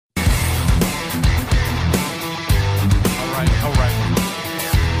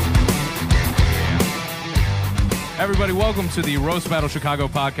Everybody, welcome to the Roast Battle Chicago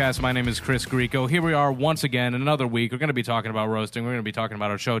podcast. My name is Chris Grieco. Here we are once again, another week. We're going to be talking about roasting. We're going to be talking about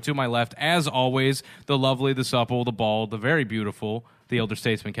our show. To my left, as always, the lovely, the supple, the bald, the very beautiful, the elder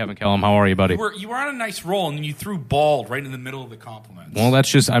statesman, Kevin Kellum. How are you, buddy? You were on a nice roll, and then you threw bald right in the middle of the compliments. Well,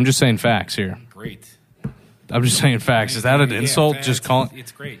 I'm just saying facts here. Great. I'm just saying facts. Is that an insult? Just calling.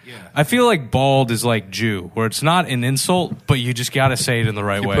 It's great. Yeah. I feel like bald is like Jew, where it's not an insult, but you just got to say it in the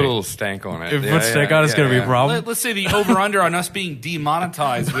right way. Put a little stank on it. If you put stank on, it's going to be a problem. Let's say the over/under on us being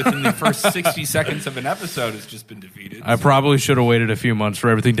demonetized within the first 60 seconds of an episode has just been defeated. I probably should have waited a few months for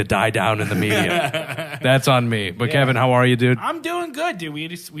everything to die down in the media. That's on me. But Kevin, how are you, dude? I'm doing good, dude.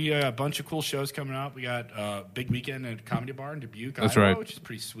 We got a bunch of cool shows coming up. We got a big weekend at Comedy Bar in Dubuque, That's Iowa, right. which is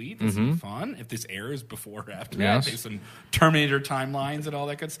pretty sweet. That's gonna be fun. If this airs before or after Yes. that, some Terminator timelines and all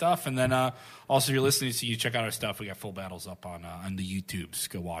that good stuff. And then also, if you're listening, so you check out our stuff. We got full battles up on the YouTubes.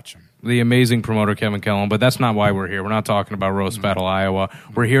 Go watch them. The amazing promoter, Kevin Kellum, but that's not why we're here. We're not talking about Roast Battle Iowa.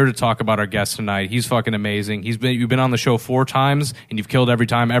 We're here to talk about our guest tonight. He's fucking amazing. You've been on the show 4 times, and you've killed every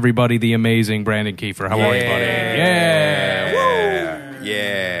time. Everybody, the amazing Brandon Kieffer. How are you, buddy? Yeah. Woo!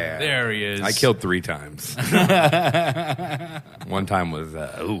 Yeah. There he is. I killed 3 times. One time was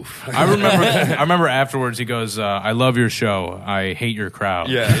oof. I remember afterwards he goes, I love your show. I hate your crowd.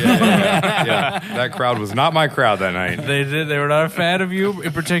 Yeah. That crowd was not my crowd that night. They were not a fan of you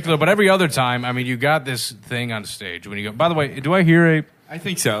in particular, but every other time, I mean, you got this thing on stage when you go. By the way, do I hear I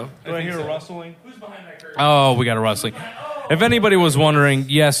think so. a rustling? Who's behind that curtain? Oh, we got a rustling. If anybody was wondering,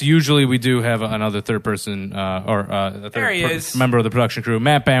 yes, usually we do have another third person a third member of the production crew.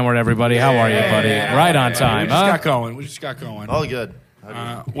 Matt Banward, everybody. How are you, buddy? Right on time. We just got going. All good.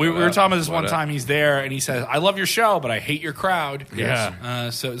 We were talking about this one time. He's there, and he says, I love your show, but I hate your crowd.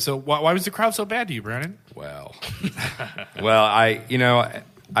 Yeah. So why was the crowd so bad to you, Brandon? Well, I'd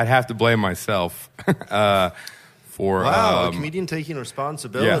have to blame myself for a comedian taking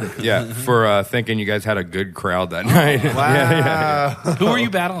responsibility. for thinking you guys had a good crowd that night. Wow. Who were you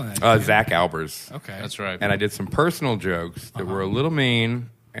battling? Zach Albers. Okay, That's right. And I did some personal jokes that were a little mean.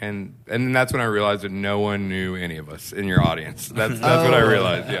 And then that's when I realized that no one knew any of us in your audience. That's what I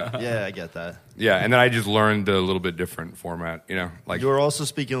realized. Yeah, I get that. Yeah, and then I just learned a little bit different format. Like You were also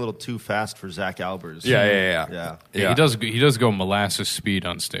speaking a little too fast for Zach Albers. Yeah. He does go molasses speed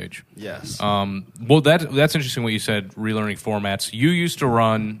on stage. Yes. Well, that's interesting what you said, relearning formats. You used to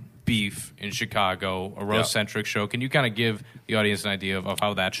run Beef in Chicago, a roast-centric show. Can you kind of give the audience an idea of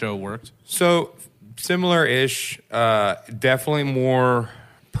how that show worked? So, similar-ish, definitely more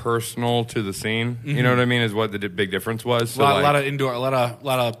personal to the scene. You know what I mean? Is what the big difference was. So a lot of indoor, a lot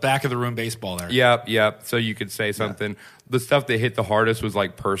of back of the room baseball there. Yep. So you could say something. The stuff that hit the hardest was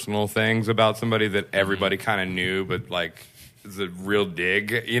like personal things about somebody that everybody kind of knew, but like it's a real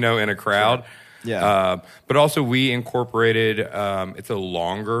dig, in a crowd. Sure. Yeah. But also we incorporated. It's a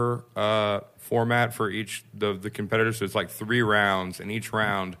longer format for each the competitors. So it's like 3 rounds, and each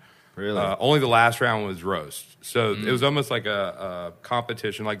round. Really? Only the last round was roast. So it was almost like a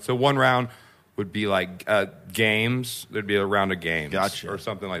competition. So one round would be like games. There'd be a round of games. Gotcha. Or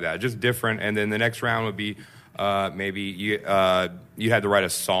something like that. Just different. And then the next round would be maybe you had to write a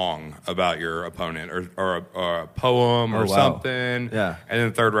song about your opponent or a poem or something. Yeah. And then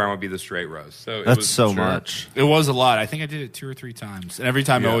the third round would be the straight roast. So That's so much. It was a lot. I think I did it 2 or 3 times, and every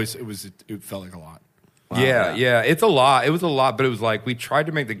time it felt like a lot. Wow. Yeah, it's a lot. It was a lot, but it was like we tried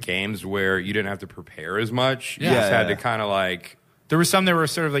to make the games where you didn't have to prepare as much. You just had to kind of like. There were some that were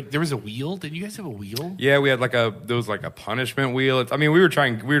sort of like there was a wheel. Did you guys have a wheel? Yeah, we had there was like a punishment wheel. We were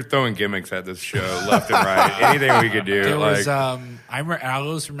throwing gimmicks at this show left and right. Anything we could do. There was I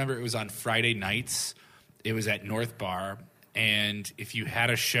always remember it was on Friday nights. It was at North Bar, and if you had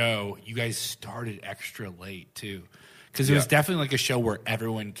a show, you guys started extra late too. Because it was definitely like a show where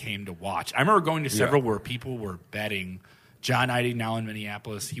everyone came to watch. I remember going to several where people were betting. John Idy, now in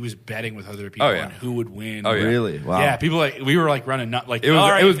Minneapolis, he was betting with other people on who would win. Oh, yeah. Really? Wow. Yeah, people we were like running nuts. Like, it was,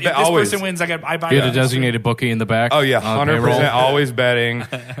 all right, it was if this always, person wins, I buy You had a designated bookie in the back? Oh, yeah, on 100% always betting.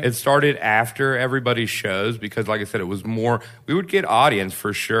 It started after everybody's shows because, like I said, it was more, we would get audience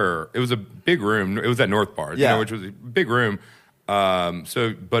for sure. It was a big room. It was at North Bar, which was a big room.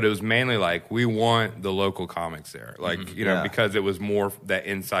 But it was mainly like we want the local comics there, because it was more that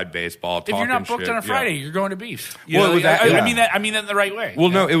inside baseball. If you're not booked shit, on a Friday, you're going to Beef. I mean that in the right way. Well,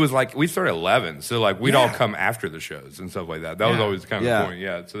 no, it was like we started at 11, so like we'd all come after the shows and stuff like that. That was always kind of the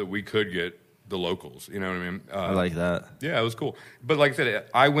point, so that we could get the locals. You know what I mean? I like that. Yeah, it was cool. But like I said,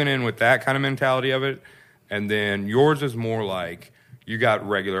 I went in with that kind of mentality of it, and then yours is more like you got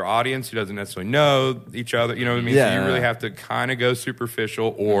regular audience who doesn't necessarily know each other. You know what I mean? Yeah. So you really have to kind of go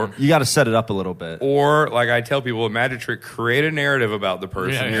superficial, or You got to set it up a little bit. or like I tell people, a magic trick: create a narrative about the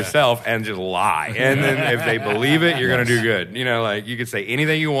person yourself and just lie. And then if they believe it, you're gonna do good. You know, like you could say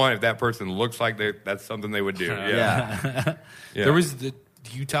anything you want if that person looks like that's something they would do. Yeah. There was do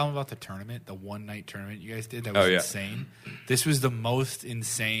you tell them about the tournament, the one night tournament you guys did? That was insane. This was the most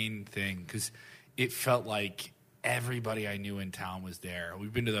insane thing because it felt like everybody I knew in town was there.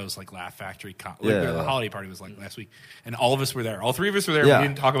 We've been to those like Laugh Factory. The holiday party was like last week, and all of us were there. All three of us were there. Yeah. We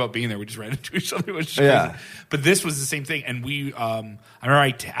didn't talk about being there. We just ran into each other. It was crazy. But this was the same thing. And we, I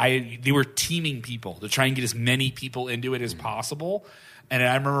remember they were teaming people to try and get as many people into it as possible. And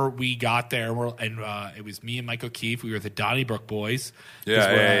I remember we got there, and it was me and Michael Kieffer. We were the Donnybrook boys.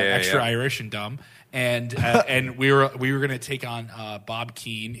 Extra Irish and dumb. And we were going to take on Bob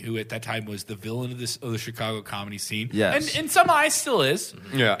Keane, who at that time was the villain of the Chicago comedy scene. Yes. And some eyes still is.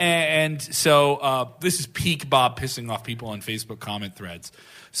 Yeah. And so this is peak Bob pissing off people on Facebook comment threads.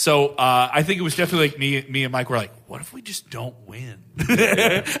 So I think it was definitely like me and Mike were like, what if we just don't win?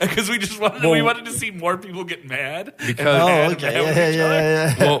 Because we just wanted to see more people get mad. Because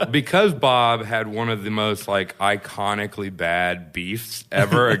Yeah. well, because Bob had one of the most like iconically bad beefs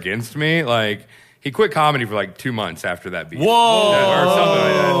ever against me, like he quit comedy for like 2 months after that beef. Whoa! Or something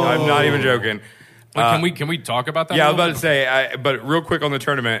like that. I'm not even joking. Can we talk about that? Yeah, I was about to say, but real quick on the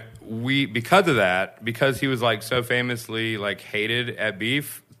tournament, because he was like so famously like hated at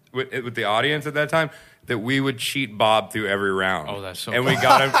beef with the audience at that time, that we would cheat Bob through every round. Oh, that's so And we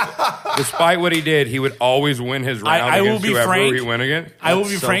got him, despite what he did, he would always win his round I will against be whoever frank. he went against. I will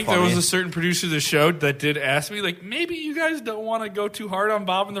be so frank. There funny. was a certain producer of the show that did ask me, like, maybe you guys don't want to go too hard on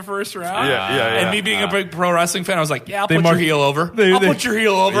Bob in the first round. Yeah. And me being a big pro wrestling fan, I was like, yeah, I'll put your heel over. I'll put your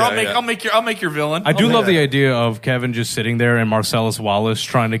heel over. I'll make your villain. I do love the idea of Kevin just sitting there and Marcellus Wallace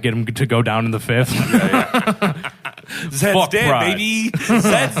trying to get him to go down in the fifth. Zed's Fuck dead, pride. baby.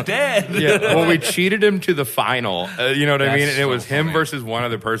 Zed's dead. Yeah, well, we cheated him to the final. You know what I mean? That's And it was so him funny. versus one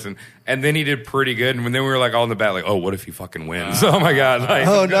other person. And then he did pretty good. And then we were like all in the back, like, oh, what if he fucking wins? Oh my God. Like,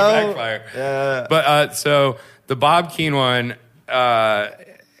 Oh, it's gonna no. backfire. But so the Bob Keane one, so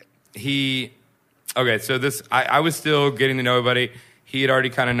this, I was still getting to know everybody. He had already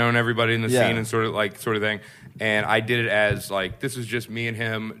kind of known everybody in the scene and sort of thing. And I did it as like, this is just me and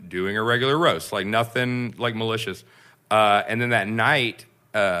him doing a regular roast, like nothing like malicious. And then that night,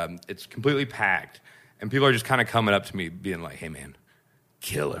 it's completely packed, and people are just kind of coming up to me, being like, "Hey, man,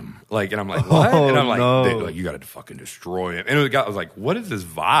 kill him!" Like, and I'm like, "What?" And I'm like, no. like, "You got to fucking destroy him." And I was like, "What is this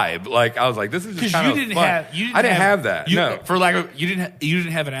vibe?" Like, I was like, "This is just Because kind you of didn't fun. have. I didn't have that. No, For lack of, you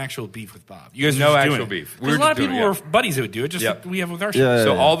didn't have an actual beef with Bob. You guys were No just doing actual it. beef. We Because were a lot of just people doing were it, buddies that would do it, just Yep. like we have with our show. Yeah.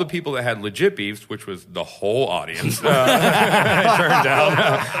 So all the people that had legit beefs, which was the whole audience, it turned out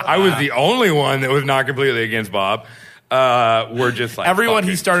I was the only one that was not completely against Bob. Were just like Everyone he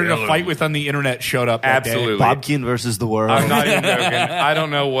fucking started kill a fight him. with on the internet showed up. that day. Absolutely. Bob Keane versus the world. I'm not even joking. I don't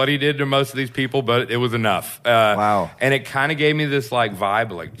know what he did to most of these people, but it was enough. Wow. And it kind of gave me this like vibe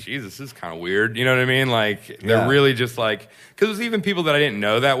of like, Jesus, this is kind of weird. You know what I mean? Like they're really just like, because it was even people that I didn't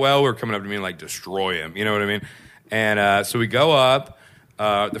know that well were coming up to me and like destroy him. You know what I mean? And so we go up.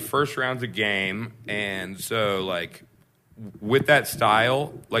 The first round's a game, and so like with that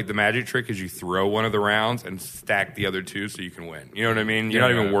style, like the magic trick is you throw one of the rounds and stack the other two so you can win. You know what I mean? You're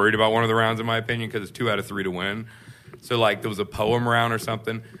not even worried about one of the rounds, in my opinion, because it's 2 out of 3 to win. So like there was a poem round or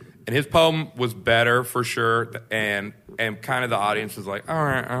something, and his poem was better for sure, and kind of the audience was like, all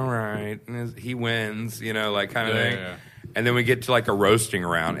right, and he wins, you know, like kind of thing. Yeah. And then we get to like a roasting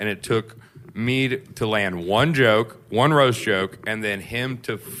round, and it took me to land one roast joke, and then him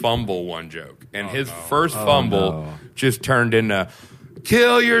to fumble one joke. And his first fumble just turned into,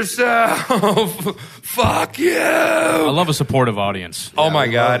 kill yourself, fuck you. I love a supportive audience. Oh my I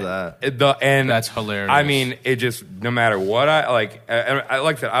God. love And That's hilarious. I mean, it just, no matter what like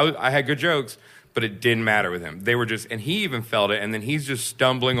I said, I had good jokes, but it didn't matter with him. They were just, and he even felt it, and then he's just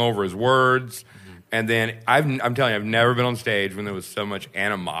stumbling over his words. And then I'm telling you, I've never been on stage when there was so much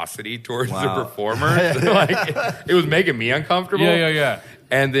animosity towards the performers. Like it was making me uncomfortable. Yeah.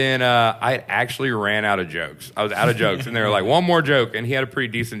 And then I actually ran out of jokes. I was out of jokes, and they were like, one more joke, and he had a pretty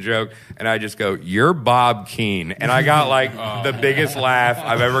decent joke, and I just go, "You're Bob Keane," and I got like the biggest laugh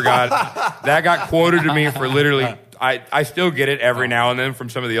I've ever got. That got quoted to me for literally. I still get it every now and then from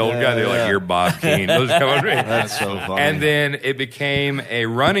some of the old guys. They're like, "You're Bob Keane." Those come up to me. That's so funny. And then it became a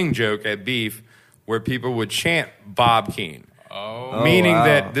running joke at Beef where people would chant Bob Keane. Oh. Meaning wow.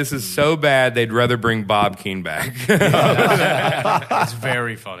 that this is so bad they'd rather bring Bob Keane back. It's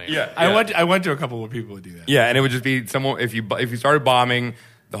very funny. I went to a couple of people who do that. Yeah, and it would just be someone if you started bombing,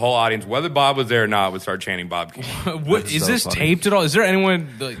 the whole audience, whether Bob was there or not, would start chanting Bob Keane. What, is so this funny. taped at all? Is there anyone?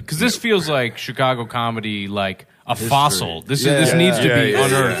 Because this feels like Chicago comedy, like a fossil. This needs to be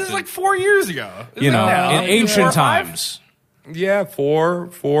unearthed. This is like 4 years ago. You know, in 4 or ancient 5? times. Yeah, four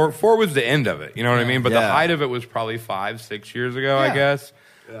was the end of it. You know what I mean? But the Yeah. height of it was probably 5-6 years ago, I guess.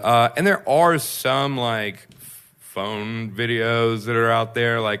 And there are some like phone videos that are out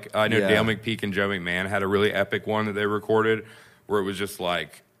there. Like I know Dale McPeak and Joe McMahon had a really epic one that they recorded where it was just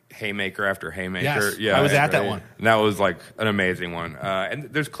like haymaker after haymaker. Yes, I was at that one. And that was like an amazing one. And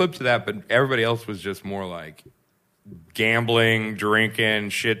there's clips of that, but everybody else was just more like gambling, drinking,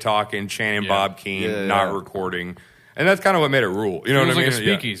 shit talking, chanting Bob Keane, not recording. And that's kind of what made it rule. You know It was what I like mean?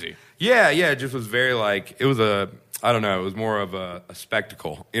 a speakeasy. Yeah, it just was very like, it was I don't know, it was more of a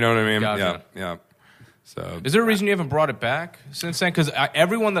spectacle. You know what I mean? Gotcha. Yeah. So Is there a reason you haven't brought it back since then? Because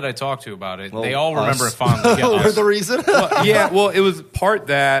everyone that I talked to about it, Well, they all remember us. it fondly. Yeah, We're us. the reason. well, it was part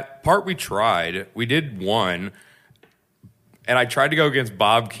we tried. We did one, and I tried to go against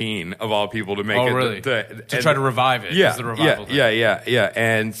Bob Keane of all people to make Oh, it. really? To try to revive it. Yeah, as the revival thing. yeah.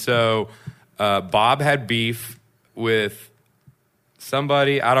 And so Bob had beef with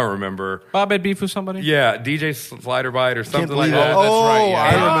somebody. I don't remember. Bob had beef with somebody? Yeah, DJ Sliderbite or something Can't like believe that. it. That's Oh, right, yeah.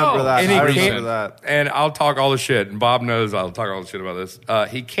 I remember that. And he I can't- remember that. And I'll talk all the shit, and Bob knows I'll talk all the shit about this.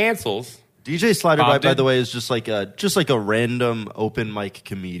 He cancels. DJ Sliderbite, Bob by did? the way, is just like a random open mic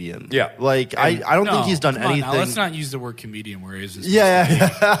comedian. Yeah. like I don't think he's done come on anything. now, let's not use the word comedian where he is. Yeah.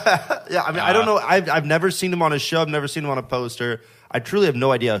 I mean, I don't know. I've never seen him on a show. I've never seen him on a poster. I truly have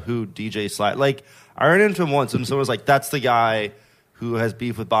no idea who DJ Slide. Like, I ran into him once, and someone was like, "That's the guy who has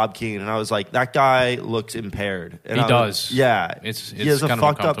beef with Bob Keane," and I was like, "That guy looks impaired." And He I was- does. Yeah, It's he has a kind of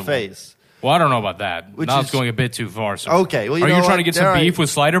fucked up uncomfortable. face. Well, I don't know about that. Which Now is- it's going a bit too far. So. Okay, well, you are know you what? trying to get some All right. beef with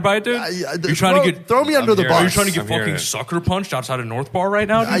Sliderbite, dude? You're trying to get throw me under the hearing Are you bus. trying to get I'm hearing fucking it. sucker punched outside of North Bar right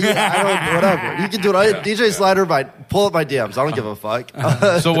now, dude? I don't. Whatever. You can do it. DJ Sliderbite, pull up my DMs. I don't give a fuck.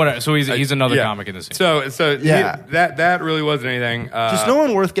 So what? So he's another Yeah. comic in the scene. So Yeah. that really wasn't anything. Just no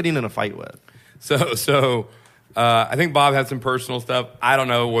one worth getting in a fight with. So I think Bob had some personal stuff. I don't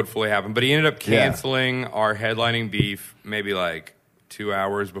know what fully happened, but he ended up canceling our headlining beef maybe like 2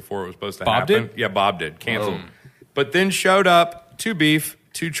 hours before it was supposed to Bob happen. did? Yeah, Bob did. Canceled. But then showed up to beef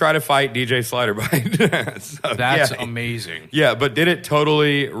to try to fight DJ Sliderbite. So, That's yeah. amazing. Yeah, but did it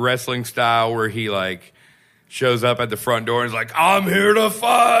totally wrestling style where he like shows up at the front door and is like, "I'm here to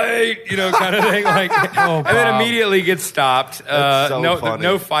fight," you know, kind of thing. Like, and then Bob. immediately gets stopped. That's so no, funny.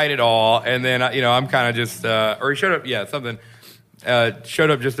 no fight at all. And then I'm kind of just, or he showed up, something.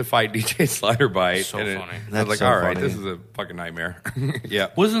 Showed up just to fight DJ Sliderbite. So and funny. I was That's like, so all right, funny. this is a fucking nightmare. Yeah.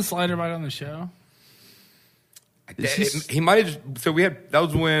 Wasn't Sliderbite on the show? He might have. So that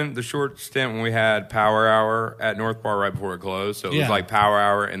was when the short stint when we had Power Hour at North Bar right before it closed. So it was Yeah. like Power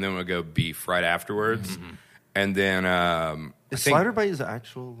Hour, and then we'd go Beef right afterwards. And then Is I think- Sliderbite his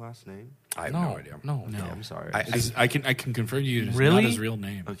actual last name? I have no idea. No. Okay, I'm sorry. I can confirm to you it's Really? not his real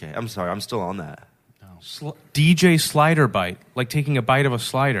name. Okay, I'm sorry. I'm still on that. DJ Sliderbite, like taking a bite of a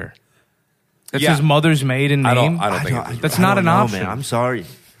slider. That's Yeah. his mother's maiden I name. don't think it's That's I not don't an know, option. Man. I'm sorry.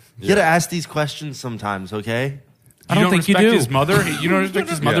 You gotta ask these questions sometimes, okay? I don't think you respect do. his mother. You don't respect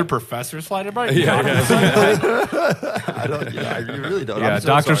his mother, Yeah. Professor Sliderbite. I don't. Yeah, you really don't. Yeah, I'm so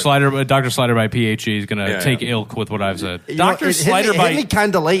Dr. sorry. Sliderbite, PhD, is going to Yeah, take yeah. ilk with what I've said. You know, Dr. it hit me Sliderbite-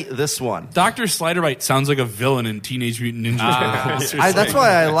 kind of late. This one. Dr. Sliderbite sounds like a villain in Teenage Mutant Ninja Turtles. That's why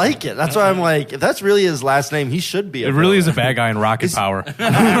I like it. That's why I'm like, if that's really his last name, he should be. It really is a bad guy in Rocket Power.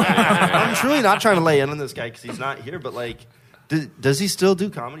 I'm truly not trying to lay in on this guy because he's not here. But like, does he still do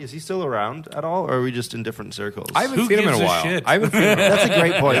comedy? Is he still around at all, or are we just in different circles? I haven't Who seen him in gives a a while. shit? I haven't seen him. That's a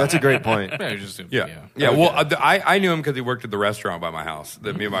great point. That's a great point. Yeah. Well, I knew him because he worked at the restaurant by my house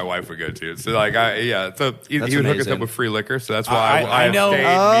that me and my wife would go to. So like, so he That's would hook us amazing. up with free liquor. So that's why I I know- stayed mute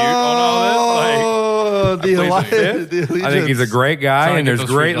on all this. Oh, the Like, alliance. I think he's a great guy, Trying and to get there's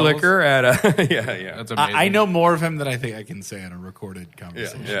those free great doubles? liquor at yeah. That's amazing. I know more of him than I think I can say in a recorded Yeah,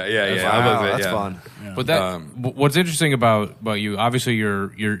 conversation. yeah. Wow, I was it, that's yeah. fun. But that what's interesting about you, obviously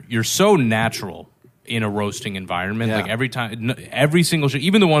you're so natural in a roasting environment. Yeah. Like every single show,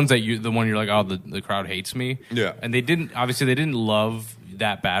 even the ones that the one you're like, oh, the crowd hates me. Yeah. And they didn't love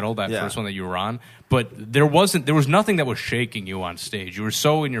that battle, that Yeah. first one that you were on. But there was nothing that was shaking you on stage. You were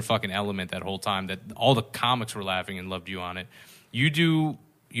so in your fucking element that whole time that all the comics were laughing and loved you on it. You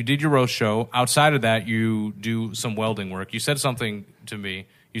did your roast show. Outside of that, you do some welding work. You said something to me.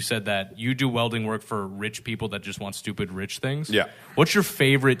 you said that you do welding work for rich people that just want stupid rich things. Yeah. What's your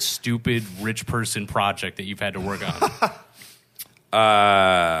favorite stupid rich person project that you've had to work on?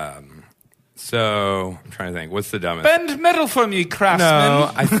 So I'm trying to think. What's the dumbest? Bend metal for me, craftsman.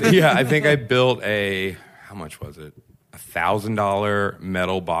 No, I think I built how much was it? $1,000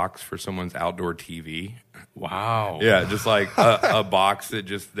 metal box for someone's outdoor TV. Wow. Yeah, just like a box that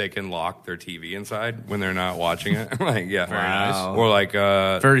just they can lock their TV inside when they're not watching it. Like, yeah, Very nice. Or like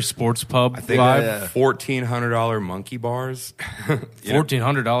Very sports pub I think vibe. $1,400 monkey bars.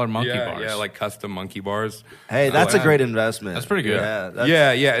 $1,400 monkey bars. Yeah, like custom monkey bars. Hey, that's a great investment. That's pretty good.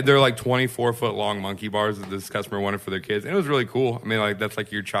 Yeah, they're like 24-foot long monkey bars that this customer wanted for their kids, and it was really cool. I mean, like that's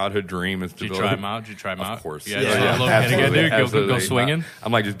like your childhood dream is to Did you build. try them out? Of course. Yeah. Go swinging.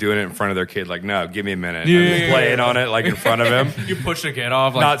 I'm like just doing it in front of their kid. Like, no, give me a minute. I'm just playing on it like in front of him. You push the kid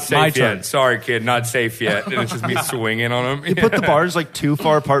off. Like, Not safe my yet. turn. Sorry, kid, not safe yet. And it's just me swinging on him. You put the bars like too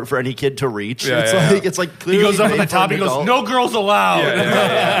far apart for any kid to reach. Yeah, It's like He clearly goes up on made the for top. an He goes, adult. "No girls allowed."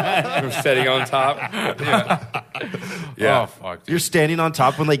 I'm sitting on top. Yeah. Oh, fuck. Dude. You're standing on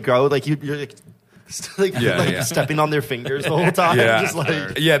top when they grow. Like you're like stepping on their fingers the whole time. Yeah. Just like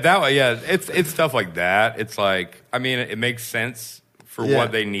It's stuff like that. It's like, I mean, it makes sense for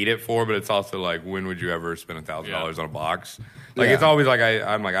what they need it for, but it's also like, when would you ever spend $1,000 on a box? Like, it's always like,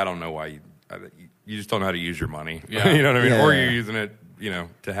 I'm like, I don't know why you just don't know how to use your money. Yeah. You know what I mean? Yeah. Or you're using it,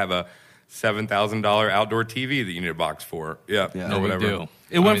 to have a $7,000 outdoor TV that you need a box for. Yeah. No or big whatever. deal.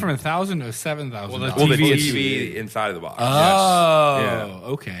 It went from 1,000 to 7,000. Well, Well, the TV TV inside of the box. Oh,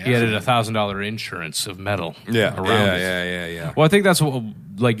 okay. He added $1,000 insurance of metal. Yeah. around it. Yeah. Well, I think that's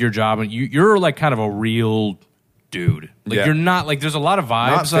like your job, and you're like kind of a real dude. Like you're not like there's a lot of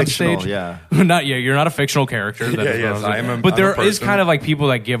vibes Not on fictional, stage. yeah. You're not a fictional character. That is what I was I am saying. a- but I'm a there is person. kind of like people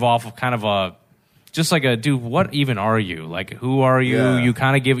that give off of kind of a. Just like a dude, what even are you? Like, who are you? Yeah. You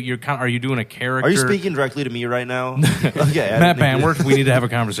kind of give you're kind. Are you doing a character? Are you speaking directly to me right now? Okay, Matt Banworth? We need to have a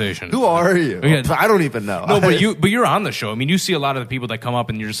conversation. Who are you? Yeah. I don't even know. No, but you're on the show. I mean, you see a lot of the people that come up,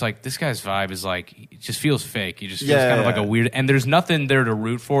 and you're just like, this guy's vibe is like, it just feels fake. He just feels kind of like a weird. And there's nothing there to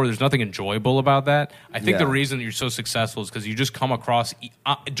root for. There's nothing enjoyable about that. I think the reason that you're so successful is because you just come across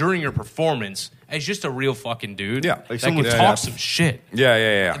during your performance as just a real fucking dude. Yeah. that Like can someone- talk some shit.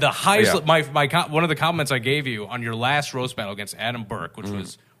 Yeah. The highest, Yeah. one of the compliments I gave you on your last roast battle against Adam Burke, which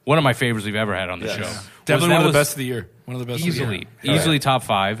was one of my favorites we've ever had on the show. Definitely one of was the best of the year. One of the best easily top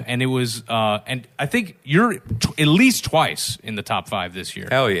 5, and it was and I think you're at least twice in the top 5 this year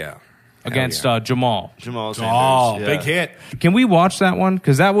Hell yeah. against Jamal. Jamal Sanders. Oh, yeah. big hit. Can we watch that one?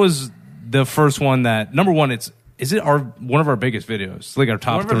 Because that was the first one that number one. Is it one of our biggest videos? It's like our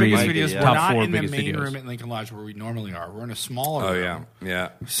top One of our 3, biggest videos. yeah. We're top not 4 in the biggest main videos. room at Lincoln Lodge where we normally are. We're in a smaller Oh room. yeah.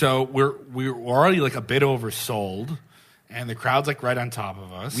 So we're already like a bit oversold, and the crowd's like right on top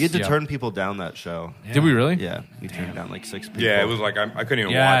of us. We had to Yeah. turn people down that show. Did we really? Yeah, we turned down like 6 people. Yeah, it was like I couldn't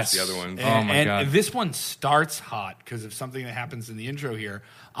even Yes. watch the other ones. Oh, my and God. this one starts hot because of something that happens in the intro here.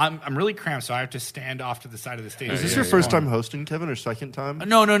 I'm really cramped, so I have to stand off to the side of the stage. Is this your first time hosting, Kevin, or second time?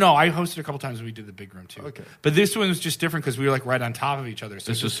 No. I hosted a couple times when we did the big room too. Okay. But this one was just different because we were like right on top of each other. So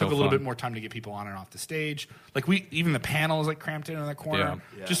This it was just so took a little fun. bit more time to get people on and off the stage. Like even the panel is like cramped in the corner.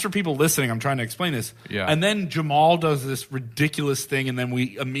 Yeah. Just for people listening, I'm trying to explain this. Yeah. And then Jamal does this ridiculous thing, and then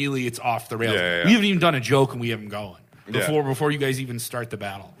we immediately it's off the rails. Yeah. We haven't even done a joke, and we have him going Yeah. before you guys even start the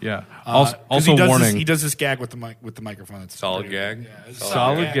battle. Yeah. 'Cause Also he does warning. he does this gag with the microphone. That's Solid pretty gag? good. Yeah, it's a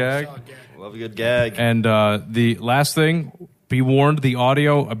Solid gag. Solid gag. Love a good gag. And the last thing, be warned, the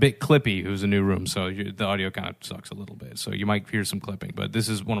audio a bit clippy. Who's a new room, so the audio kind of sucks a little bit. So you might hear some clipping, but this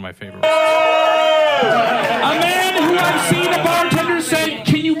is one of my favorites. A man who I've seen a bartender say,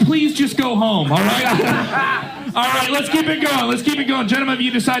 "Can you please just go home?" All right? All right, let's keep it going. Let's keep it going. Gentlemen,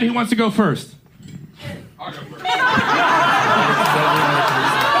 you decide who wants to go first. I'll go first. You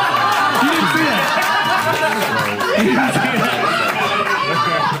didn't see that. You didn't see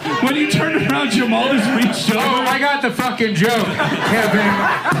that. When you turned around, Jamal just reached over. Oh, I got the fucking joke, Kevin.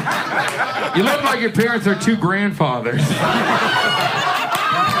 You look like your parents are two grandfathers.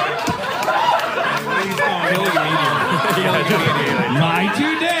 My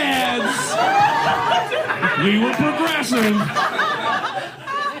two dads. We were progressive.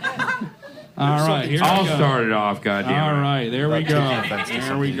 All right, here I'll we go. start it off, goddamn. All right, there we go.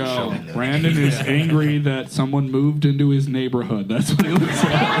 There we go. Brandon is angry that someone moved into his neighborhood. That's what he looks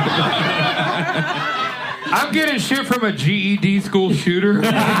like. I'm getting shit from a GED school shooter.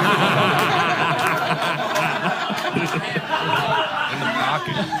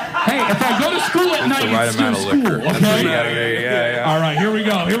 Hey, if I go to school at night, the right it's still amount of school. liquor. That's what Okay? you gotta do. Yeah. All right, here we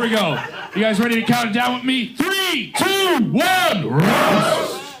go. Here we go. You guys ready to count it down with me? 3, 2, 1.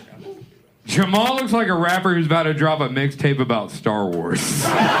 Roast. Jamal looks like a rapper who's about to drop a mixtape about Star Wars.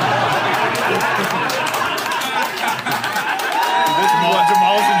 Jamal's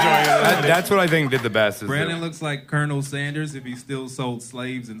enjoying it. That's what I think did the best. Is Brandon looks like Colonel Sanders if he still sold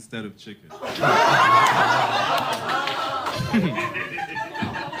slaves instead of chicken.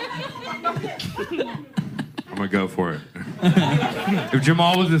 I'm gonna go for it. If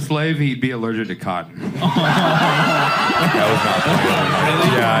Jamal was a slave, he'd be allergic to cotton. that was not funny.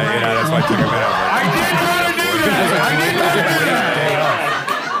 Yeah, that's why I took him out.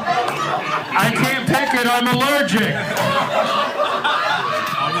 I can't pick it, I'm allergic.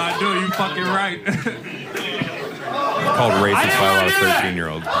 I'm not doing. You fucking right. Called racist by a lot of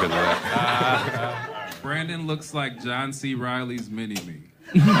 13-year-olds because of that. Brandon looks like John C. Reilly's mini-me.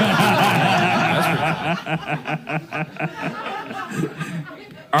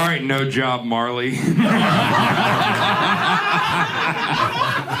 All right, no job, Marley.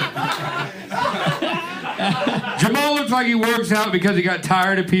 Jamal looks like he works out because he got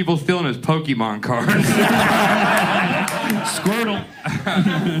tired of people stealing his Pokemon cards. Squirtle.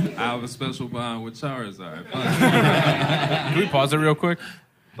 I have a special bond with Charizard. Can we pause it real quick?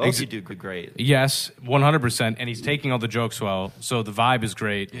 Both you do great. Yes, 100%. And he's taking all the jokes well, so the vibe is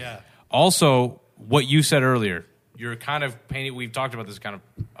great. Yeah. Also, what you said earlier, you're kind of painting. We've talked about this kind of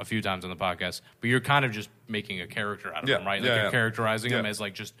a few times on the podcast, but you're kind of just making a character out of him, right? Like you're characterizing him as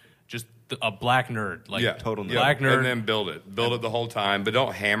like just a black nerd, like total nerd. black nerd, and then build it the whole time, but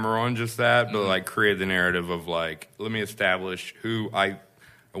don't hammer on just that, but like create the narrative of like, let me establish who I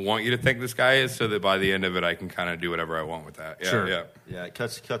want you to think this guy is, so that by the end of it, I can kind of do whatever I want with that. Yeah, Sure. Yeah, it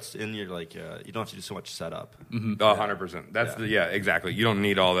cuts in your like. You don't have to do so much setup. 100%. That's exactly. You don't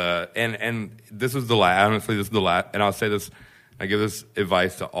need all the and this is the last. Honestly, this is the last. And I'll say this. I give this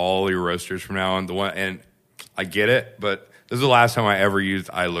advice to all your roasters from now on. The one, and I get it, but this is the last time I ever used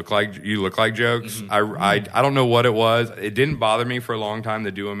 "you look like" jokes. I don't know what it was. It didn't bother me for a long time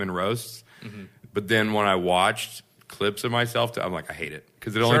to do them in roasts, but then when I watched clips of myself, I'm like, I hate it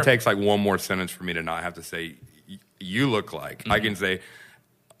because it only takes like one more sentence for me to not have to say "you look like." I can say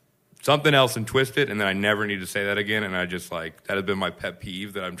something else and twist it, and then I never need to say that again. And I just like that has been my pet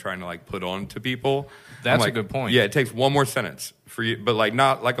peeve that I'm trying to like put on to people. That's a good point. Yeah, it takes one more sentence for you, but like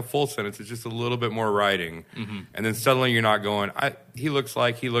not like a full sentence. It's just a little bit more writing, and then suddenly you're not going. He looks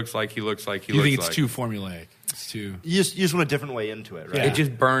like. You think it's too formulaic? It's too. You just want a different way into it, right? Yeah. It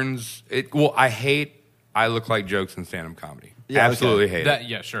just burns. Well, I hate. I look like jokes in stand-up comedy. Yeah, Absolutely hate it.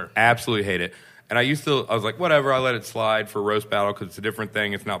 Yeah, sure. Absolutely hate it. And I was like, whatever, I let it slide for roast battle because it's a different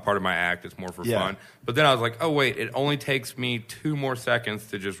thing. It's not part of my act. It's more for fun. But then I was like, oh, wait, it only takes me 2 more seconds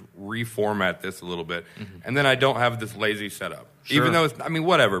to just reformat this a little bit. And then I don't have this lazy setup. Sure. Even though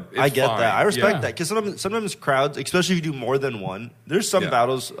whatever. It's I get fine. that. I respect that because sometimes crowds, especially if you do more than one, there's some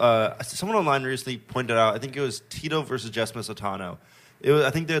battles. Someone online recently pointed out, I think it was Tito versus Jess Misitano.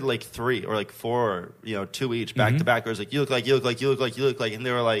 I think they had like 3 or like 4, 2 each back to back. Where it was like, you look like, and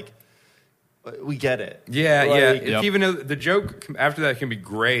they were like, we get it. Yeah, It's even though the joke after that can be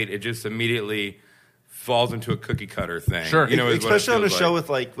great, it just immediately falls into a cookie cutter thing. Sure. Especially on a show with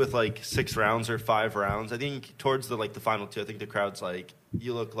 6 rounds or 5 rounds. I think towards the final 2, I think the crowd's like,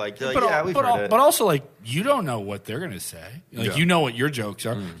 you look like, we've heard it. But also, like, you don't know what they're going to say. Like, you know what your jokes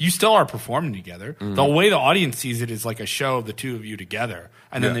are. You still are performing together. The way the audience sees it is like a show of the two of you together,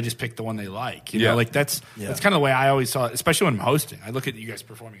 and then they just pick the one they like. You know, like that's kind of the way I always saw it, especially when I'm hosting. I look at you guys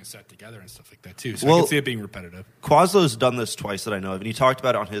performing a set together and stuff like that too. So I can see it being repetitive. Quaslo's done this twice that I know of, and he talked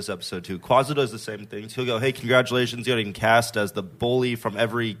about it on his episode too. Quaslo does the same thing. He'll go, "Hey, congratulations, you're getting cast as the bully from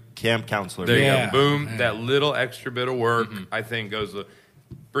every camp counselor." There you go. Boom. That little extra bit of work, I think,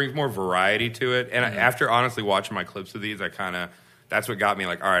 brings more variety to it. And after honestly watching my clips of these, that's what got me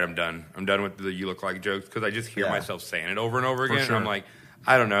like, all right, I'm done. I'm done with the "you look like" jokes because I just hear myself saying it over and over again. Sure. And I'm like,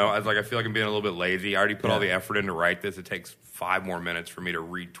 I don't know. I feel like I'm being a little bit lazy. I already put all the effort in to write this. It takes 5 more minutes for me to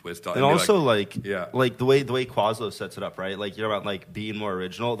retwist it. And also, like the way Quaslo sets it up, right? Like, you're about like being more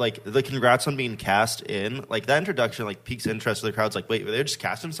original. Like the congrats on being cast in, like that introduction, like piques interest of the crowd's like, wait, they just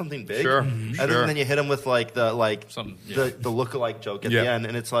cast him something big? Sure. And then you hit him with like the lookalike joke at the end,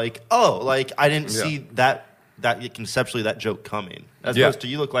 and it's like, oh, like I didn't see that conceptually that joke coming. As opposed to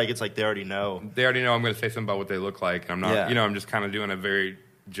 "you look like," it's like they already know. They already know I'm going to say something about what they look like. And I'm not, I'm just kind of doing a very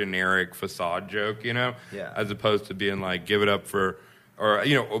generic facade joke, as opposed to being like, give it up for, or,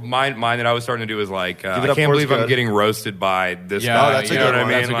 mine that I was starting to do is like, I can't believe I'm getting roasted by this guy. Oh, that's a good one.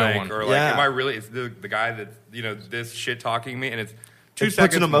 That's a good one. Or like, am I really, it's the guy that, this shit talking me, and it's 2 It seconds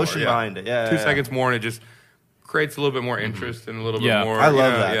puts an emotion more, behind it. 2 seconds more, and it just creates a little bit more interest and a little bit more. I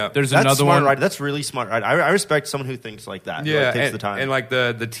love that. Yeah. There's That's another smart one. Right? That's really smart. Right? I respect someone who thinks like that. Yeah, like, takes the time. And like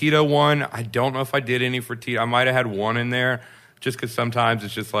the Tito one, I don't know if I did any for Tito. I might have had one in there just because sometimes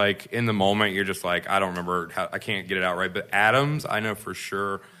it's just like in the moment you're just like, I don't remember how, I can't get it out right. But Adams, I know for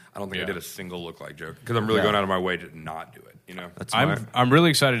sure. I don't think I did a single look like joke because I'm really going out of my way to not do it. You know, I'm really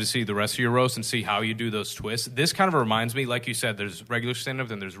excited to see the rest of your roast and see how you do those twists. This kind of reminds me, like you said, there's regular stand-up,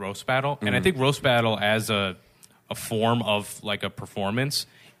 then there's roast battle, and I think roast battle as a form of like a performance,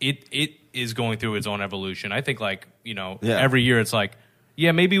 it is going through its own evolution. I think like every year it's like,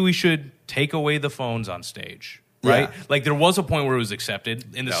 maybe we should take away the phones on stage. Right, like there was a point where it was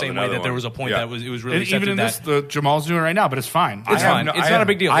accepted in the same way that there was a point that it was really accepted. Even in this, the Jamal's doing it right now, but it's fine. It's fine. It's not a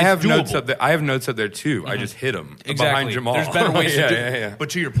big deal. I have notes up there. I have notes up there too. I just hit them behind Jamal. There's better ways to do it. But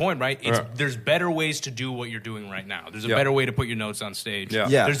to your point, right? There's better ways to do what you're doing right now. There's a better way to put your notes on stage.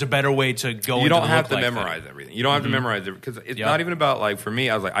 Yeah. There's a better way to go. You don't have to memorize everything. You don't have to memorize it because it's not even about like for me.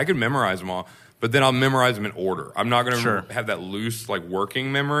 I was like I could memorize them all. But then I'll memorize them in order. I'm not going to have that loose, like,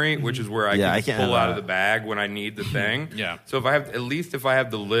 working memory, which is where I can just pull out of the bag when I need the thing. So if I have, at least if I have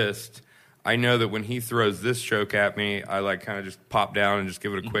the list, I know that when he throws this joke at me, I, like, kind of just pop down and just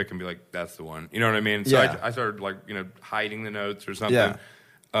give it a quick and be like, that's the one. You know what I mean? So I started, like, hiding the notes or something. Yeah.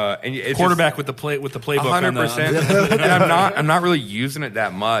 And it's quarterback with the playbook. 100%. And I'm not really using it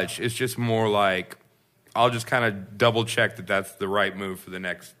that much. It's just more like, I'll just kind of double check that that's the right move for the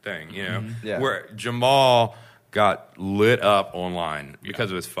next thing, you know? Where Jamal got lit up online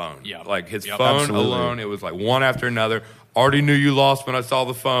because of his phone. Like his phone alone, it was like one after another. Already knew you lost when I saw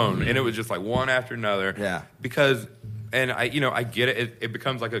the phone. And it was just like one after another. Because, and I get it. It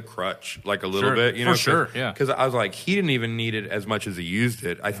becomes like a crutch, like a little bit, you know? For sure, Because I was like, he didn't even need it as much as he used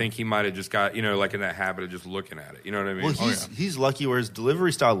it. I think he might have just got, like in that habit of just looking at it. You know what I mean? Well, he's lucky where his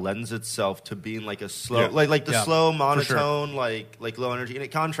delivery style lends itself to being like a slow, like the slow monotone, like low energy, and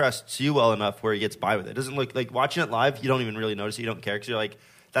it contrasts you well enough where he gets by with it. It doesn't look like watching it live. You don't even really notice it. You don't care because you're like,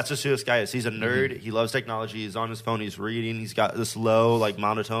 that's just who this guy is. He's a nerd. He loves technology. He's on his phone. He's reading. He's got this low, like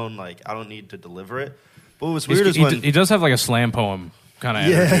monotone. Like I don't need to deliver it. But what was weird is when he does have like a slam poem kind of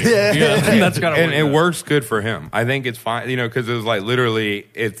energy. That's kind of and it works good for him. I think it's fine, because it was like literally,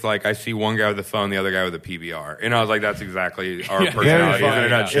 it's like I see one guy with a phone, the other guy with a PBR, and I was like, that's exactly our personality in a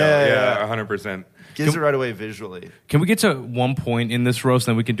nutshell. 100%. Gives it right away visually. Can we get to one point in this roast,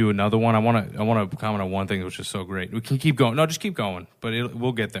 then we can do another one? I want to comment on one thing which is so great. We can keep going. No, just keep going, but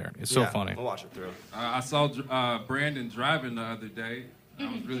we'll get there. It's so funny. We'll watch it through. I saw Brandon driving the other day.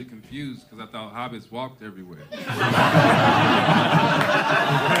 I was really confused because I thought hobbits walked everywhere. The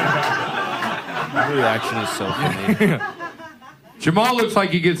reaction is so funny. Jamal looks like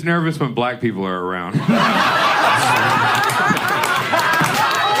he gets nervous when black people are around.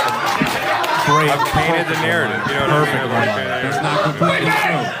 Great. I've painted the narrative. You know what I mean? That's not completely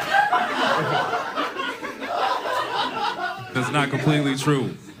true. That's not completely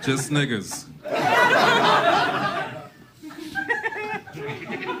true. Just niggas.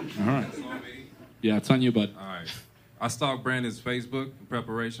 All right. Yeah, it's on you, bud. All right. I stalked Brandon's Facebook in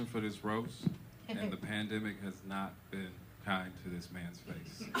preparation for this roast, and the pandemic has not been kind to this man's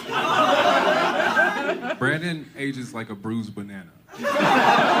face. Brandon ages like a bruised banana,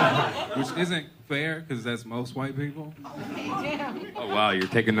 which isn't fair because that's most white people. Oh, wow, you're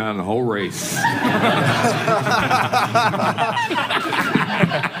taking down the whole race.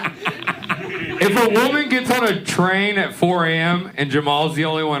 If a woman gets on a train at 4 a.m. and Jamal's the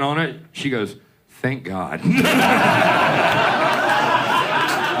only one on it, she goes, thank God. Woo!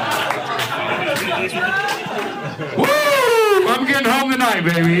 I'm getting home tonight,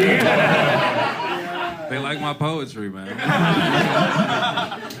 baby. They like my poetry, man.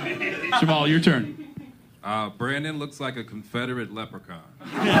 Jamal, your turn. Brandon looks like a Confederate leprechaun.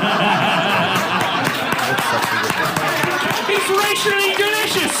 He's racially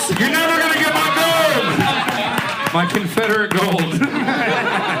delicious. You're never going to get my gold. My Confederate gold.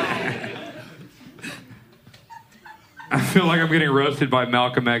 I feel like I'm getting roasted by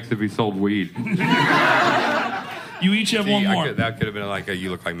Malcolm X if he sold weed. You each have one more. That could have been like you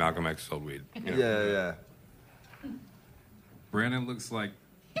look like Malcolm X sold weed. Yeah. Brandon looks like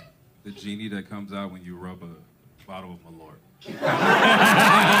the genie that comes out when you rub a bottle of Malort.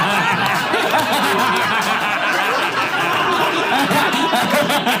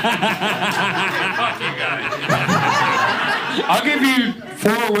 I'll give you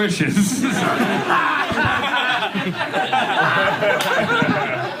 4 wishes.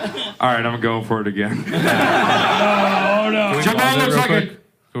 All right, I'm going for it again. Oh, no. Jamal looks like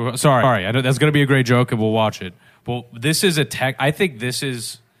a... Sorry. That's going to be a great joke, and we'll watch it. Well, this is I think this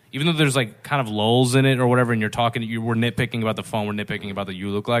is... even though there's like kind of lulls in it or whatever, and we're nitpicking about the phone, we're nitpicking about the you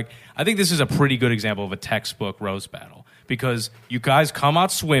look like. I think this is a pretty good example of a textbook roast battle because you guys come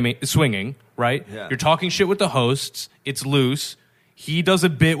out swinging, right? Yeah. You're talking shit with the hosts. It's loose. He does a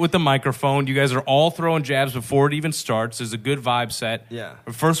bit with the microphone. You guys are all throwing jabs before it even starts. There's a good vibe set. Yeah.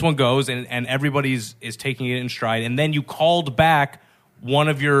 The first one goes, and everybody is taking it in stride. And then you called back one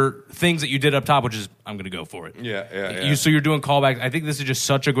of your things that you did up top, which is, I'm going to go for it. Yeah. So you're doing callbacks. I think this is just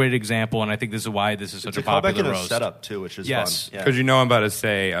such a great example, and I think this is why this is such a popular callback in a roast. setup, too, which is Yes. fun. Yeah. Because you know I'm about to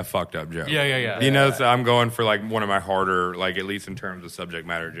say a fucked up joke. Yeah. You know, so I'm going for like one of my harder, like at least in terms of subject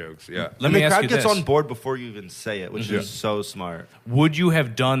matter jokes. Yeah. Let me the ask crowd you gets this. on board before you even say it, which is so smart. Would you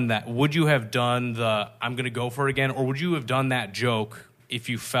have done that? Would you have done the I'm going to go for it again, or would you have done that joke if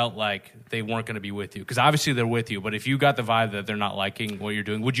you felt like they weren't going to be with you? Because obviously they're with you, but if you got the vibe that they're not liking what you're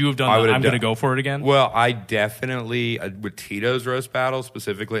doing, would you have done the I'm going to go for it again? Well, I definitely, with Tito's roast battle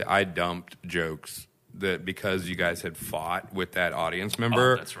specifically, I dumped jokes that because you guys had fought with that audience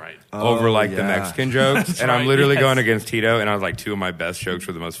member. Oh, that's right. Over the Mexican jokes. And I'm literally yes. going against Tito, and I was like, two of my best jokes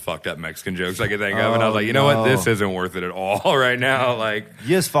were the most fucked up Mexican jokes I could think of. And I was like, you know what? This isn't worth it at all right now. Like,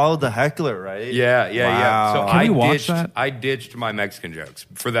 You just followed the heckler, right? yeah. Wow. So Can we watch that? I ditched my Mexican jokes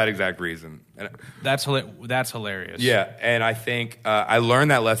for that exact reason. And, That's hilarious. yeah, and I think I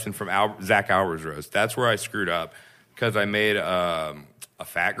learned that lesson from Zach Alber's roast. That's where I screwed up because I made a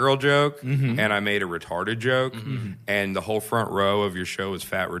fat girl joke and I made a retarded joke, and the whole front row of your show was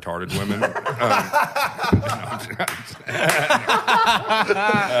fat retarded women.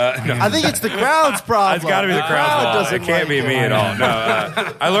 I think it's the crowd's problem. It's got to be the crowd's fault. It can't be me at all.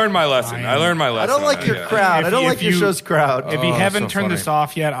 No, I learned my lesson. I don't like your crowd. I don't like your show's crowd. If you haven't so turned funny. this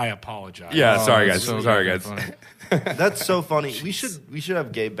off yet, I apologize. Yeah, sorry guys. So Sorry fucking guys. funny. That's so funny. We should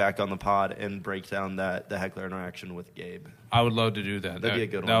have Gabe back on the pod and break down the heckler interaction with Gabe. I would love to do that. That'd be a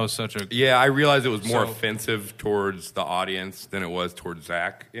good That one. was such a Yeah, I realized it was more So- offensive towards the audience than it was towards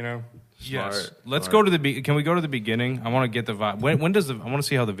Zach. You know. yes. Smart. Let's Smart. go to can we go to the beginning? I want to get the vibe. When does I want to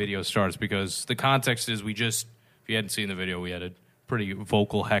see how the video starts because the context is if you hadn't seen the video, we had a pretty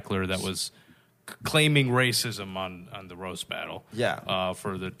vocal heckler that was claiming racism on the roast battle. Yeah.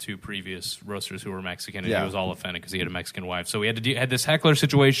 For the two previous roasters who were Mexican, and Yeah. he was all offended because he had a Mexican wife. So we had this heckler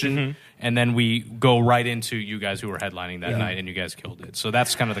situation, and then we go right into you guys who were headlining that night, and you guys killed it. So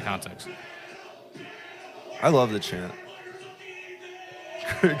that's kind of the context. I love the chant.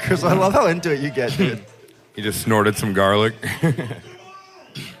 Because I love how into it you get, dude. He just snorted some garlic.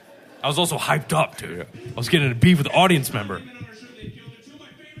 I was also hyped up, dude. I was getting a beef with the audience member.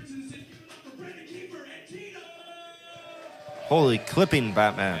 Holy clipping,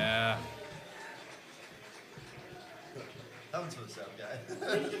 Batman. Yeah. That one's for the sound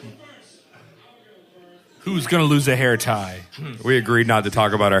guy. Who's going to lose a hair tie? We agreed not to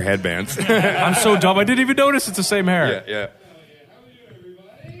talk about our headbands. I'm so dumb. I didn't even notice it's the same hair. yeah.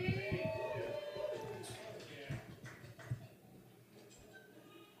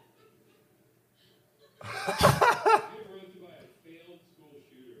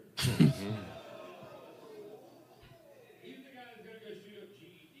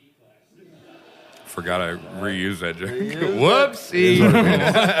 Forgot I reused that joke. Whoopsie.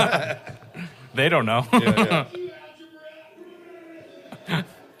 They don't know.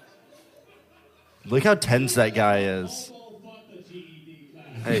 Look how tense that guy is.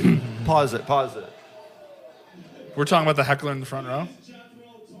 Hey, pause it. We're talking about the heckler in the front row?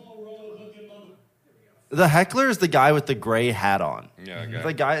 The heckler is the guy with the gray hat on. Yeah, okay.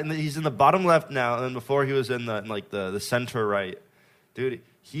 The guy, and he's in the bottom left now, and then before he was in the center right. Dude,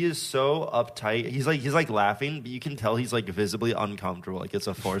 he is so uptight. He's like laughing, but you can tell he's like visibly uncomfortable. Like it's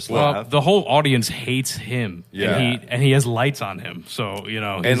a forced Well, laugh. the whole audience hates him. Yeah. And he has lights on him. So,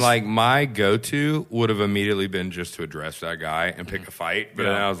 And he's- like my go-to would have immediately been just to address that guy and pick a fight. But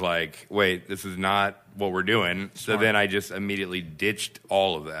then Yeah. I was like, wait, this is not what we're doing. So then I just immediately ditched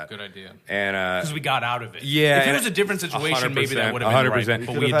all of that. Good idea. And because we got out of it. Yeah, If it and was a different situation, maybe that 100%, would have been 100%. right. We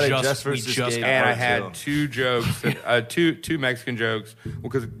But could we have had a just, Jess we versus just Gabe. got and I part had two. two jokes, two Mexican jokes. Well,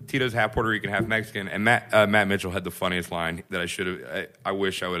 because Tito's half Puerto Rican, half Mexican, and Matt Mitchell had the funniest line that I should have. I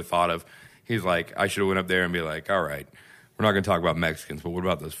wish I would have thought of. He's like, I should have went up there and be like, all right, we're not going to talk about Mexicans, but what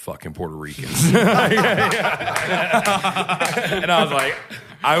about those fucking Puerto Ricans? And I was like,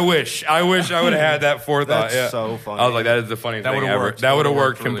 I wish I would have had that forethought. That's so funny. I was like, that is the funniest That thing would've ever. worked. That would have That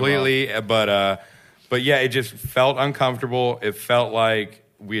would've worked worked really completely. But yeah, it just felt uncomfortable. It felt like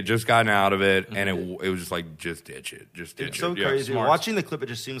we had just gotten out of it, and it was just like, just ditch it. Just ditch It's it. so Yeah, crazy. smart. Watching the clip, it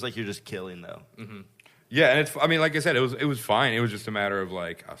just seems like you're just killing though. Yeah, and it's. I mean, like I said, it was fine. It was just a matter of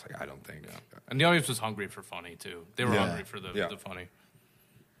like, I was like, I don't think. And the audience was hungry for funny, too. They were Yeah. hungry for the Yeah. funny.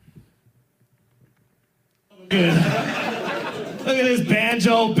 Good. Look at this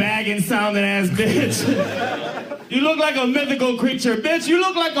banjo bagging sounding ass bitch. You look like a mythical creature, bitch. You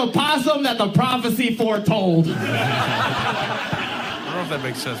look like a possum that the prophecy foretold. I don't know if that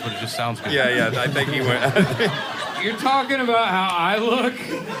makes sense, but it just sounds good. Yeah, I think he went. You're talking about how I look?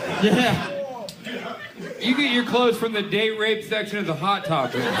 Yeah. You get your clothes from the date rape section of the Hot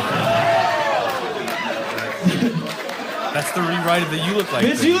Topic. That's the rewrite of the You Look Like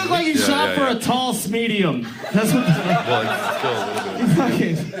Bitch, thing. you look like you shot for a tall medium. That's what. Well, it's still a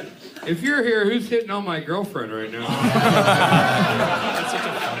little bit. If you're here, who's hitting on my girlfriend right now? That's such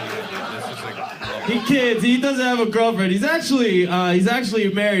a funny idea. That's just like, He kids. He doesn't have a girlfriend. He's actually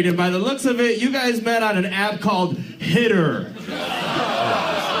married, and by the looks of it, you guys met on an app called Hitter.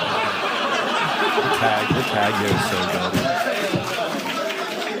 The tag here is so good.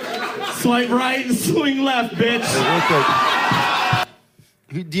 Swipe right and swing left, bitch.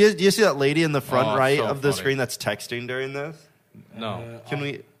 Do you see that lady in the front Oh, right so of the funny. screen that's texting during this? no. Can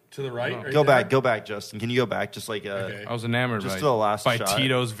we To the right? go back, Justin? Can you go back? Just like Okay. I was enamored Just by, to the last by shot.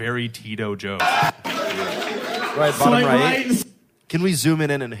 Tito's very Tito joke. right, bottom Swipe right. right. Can we zoom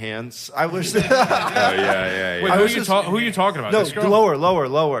in and enhance? I wish. Oh, yeah. Wait, I who, was are you just- who are you talking about? No, This girl? lower.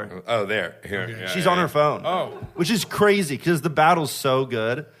 Oh, there. Here. Yeah, She's yeah, on her yeah. phone. Oh. Which is crazy because the battle's so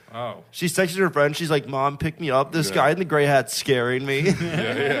good. Oh. She's texting her friend. She's like, "Mom, pick me up. This guy in the gray hat's scaring me."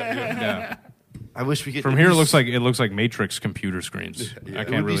 Yeah. I wish we could. From here, it looks like Matrix computer screens. I It can't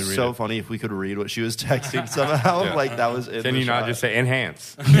would really be read so it. funny if we could read what she was texting somehow. Yeah. Like that was in Can the you not shot. just say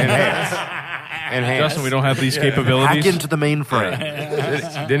enhance? Enhance. Enhance. Justin, we don't have these hack capabilities. into the mainframe?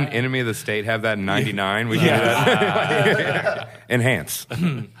 Didn't Enemy of the State have that in 99? We can do that. Enhance.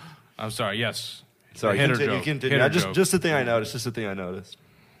 I'm sorry. Yes. Sorry, Hitter continue. joke. Continue. Hitter Just joke. the thing I noticed. Just the thing I noticed.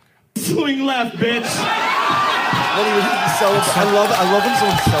 Swing left, bitch. When he was I love when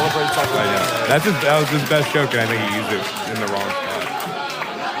someone celebrates on I know. That was his best joke, and I think he used it in the wrong spot.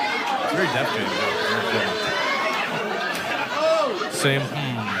 It's very Def Jam joke. Same.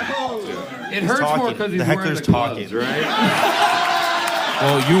 It hurts talking. more because he's The wearing heckler's the gloves, talking. right?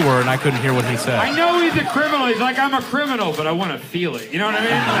 Well, you were, and I couldn't hear what he said. I know he's a criminal. He's like, I'm a criminal, but I want to feel it. You know what I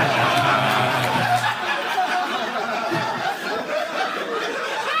mean?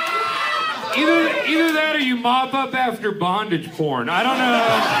 Either that or you mop up after bondage porn. I don't know.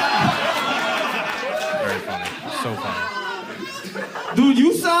 Very funny. So funny. Dude,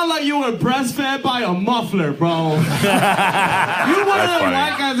 you sound like you were breastfed by a muffler, bro. You're one of them funny.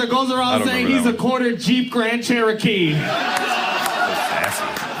 white guys that goes I around don't saying remember he's that a quarter Jeep Grand Cherokee.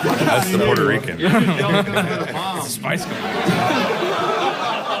 That's the Puerto Rican. You're just jealous because of his mom. Spice Girls.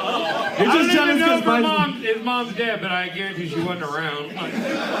 You're I just don't even know jealous if because his mom's dead, but I guarantee she wasn't around.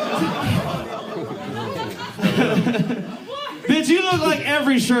 bitch, you look like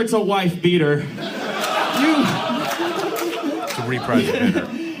every shirt's a wife beater. To reprise the hitter.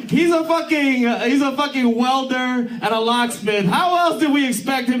 He's a fucking welder and a locksmith. How else did we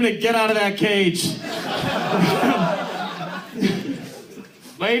expect him to get out of that cage?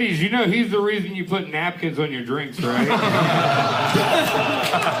 Ladies, you know he's the reason you put napkins on your drinks, right?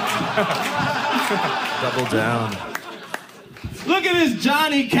 Double down. Look at this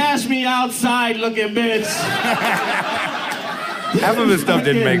Johnny Cash Me Outside looking bitch. Half of his stuff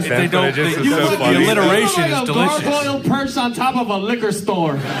didn't make sense, but it just was You so look funny. the alliteration like is a delicious. gargoyle perched on top of a liquor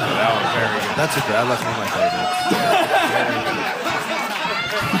store. That's a grab. That's one of my favorites.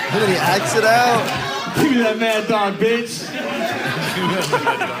 And then he acts it out. Give me that mad dog, bitch.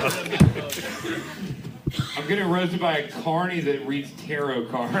 I'm getting roasted by a carny that reads tarot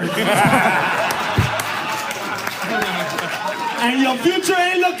cards. And your future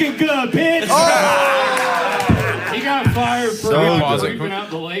ain't looking good, bitch. He got fired for good. creeping out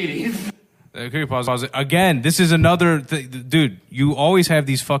the ladies. Can we pause it? Again, this is another... dude, you always have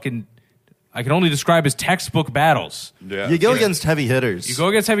these fucking... I can only describe as textbook battles. Yeah. You go against heavy hitters. You go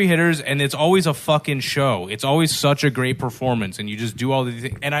against heavy hitters, and it's always a fucking show. It's always such a great performance, and you just do all these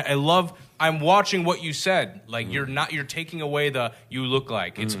things. And I love... I'm watching what you said. Like, you're taking away the you look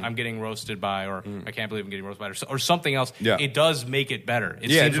like. It's I'm getting roasted by, or I can't believe I'm getting roasted by, or something else. Yeah. It does make it better. It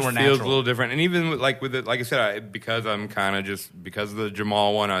Yeah, it seems just more feels natural. a little different. And even with it, like I said, because I'm kind of because of the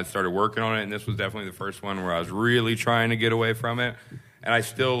Jamal one, I started working on it, and this was definitely the first one where I was really trying to get away from it. And I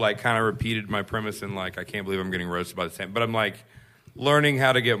still kind of repeated my premise and I can't believe I'm getting roasted by the same. But I'm like, learning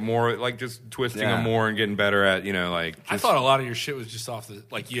how to get more, like just twisting them more and getting better at, like. I thought a lot of your shit was just off the,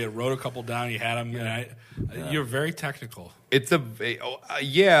 like you wrote a couple down, you had them, and you're very technical. It's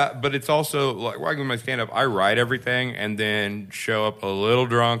but it's also like with my stand up, I write everything and then show up a little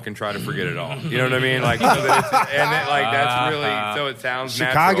drunk and try to forget it all. You know what I mean? Like, that's really, so it sounds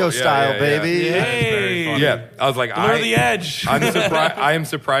Chicago natural. style, baby. Yeah, I was like, Blur the edge. I am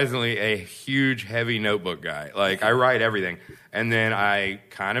surprisingly a huge, heavy notebook guy. Like, I write everything. And then I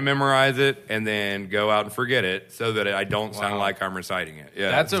kind of memorize it and then go out and forget it so that I don't sound like I'm reciting it.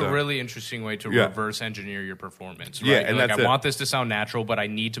 Yeah, that's a really interesting way to reverse engineer your performance. Right? Yeah, and I want this to sound natural, but I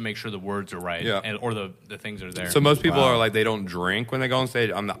need to make sure the words are right or the things are there. So most people are like, they don't drink when they go on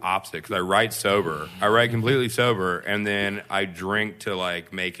stage. I'm the opposite because I write sober. I write completely sober, and then I drink to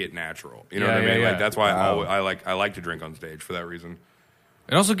like make it natural. You know what I mean? Like that's why I like to drink on stage for that reason.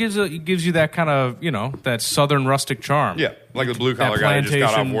 It also gives you that kind of, that southern rustic charm. Yeah, like the blue collar guy that just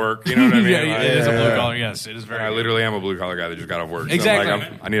got off work. You know what I mean? It is a blue collar. Yes, it is very. I literally am a blue collar guy that just got off work. Exactly.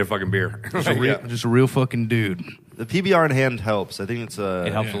 So I need a fucking beer. Just a real fucking dude. The PBR in hand helps. I think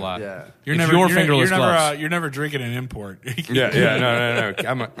it helps a lot. Yeah. You're never you're never drinking an import. No.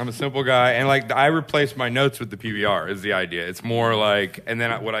 I'm a simple guy, and like I replace my notes with the PBR is the idea. It's more like, and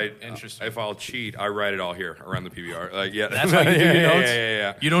then if I'll cheat, I write it all here around the PBR. Like that's how you do your notes.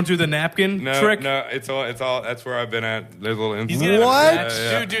 Yeah. You don't do the napkin trick. No, it's all. That's where I've been at. There's a little.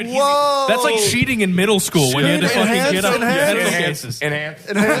 What? Dude. Whoa. That's like cheating in middle school when you had to fucking get up. Enhance.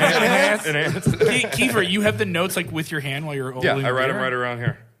 Kieffer, you have the notes like with your hand while you're holding. Yeah, I write them right around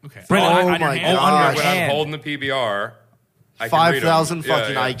here. Okay. Oh my gosh. When I'm holding the PBR, 5,000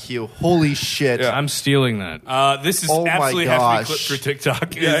 fucking IQ. Holy shit. Yeah. I'm stealing that. This is Oh my absolutely has to be gosh. clipped for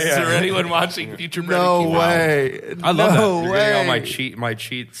TikTok. Is there anyone watching Future No way. I love that. No You're way. getting all my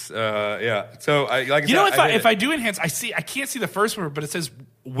cheats. So I like. If I do enhance, I can't see the first word, but it says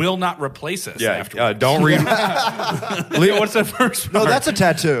will not replace us. Yeah, afterwards. don't read. What's the first No, that's a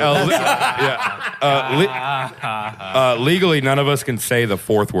tattoo. Legally, none of us can say the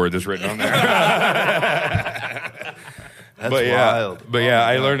fourth word that's written on there. That's wild.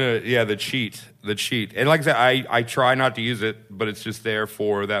 I learned the cheat, and like I said, I try not to use it, but it's just there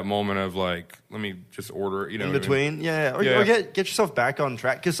for that moment of like, let me just order, in between, or get yourself back on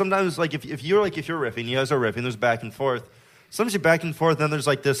track, because sometimes like if you're riffing, you guys are riffing, there's back and forth. Sometimes you're back and forth, then there's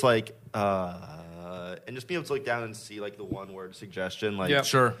like this like, and just being able to look down and see like the one word suggestion, like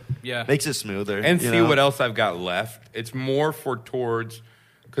sure, yeah, makes it smoother, and see what else I've got left. It's more towards.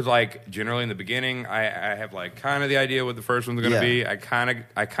 Because like generally in the beginning, I have like kind of the idea what the first one's going to be. I kind of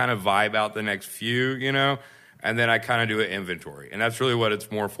vibe out the next few, and then I kind of do an inventory, and that's really what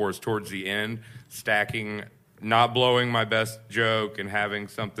it's more for. Is towards the end, stacking, not blowing my best joke, and having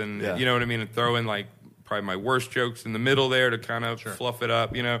something, you know what I mean, and throw in like probably my worst jokes in the middle there to kind of fluff it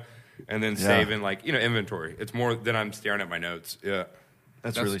up, and then saving like inventory. It's more than I'm staring at my notes. Yeah.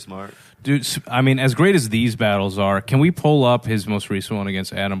 That's really smart. Dude, I mean, as great as these battles are, can we pull up his most recent one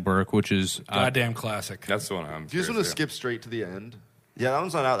against Adam Burke, which is... goddamn classic. That's the one I'm... Do you just want to skip straight to the end? Yeah, that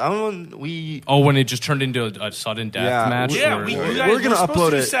one's not out. That one we... Oh, when it just turned into a sudden death match? Yeah, or, we're going to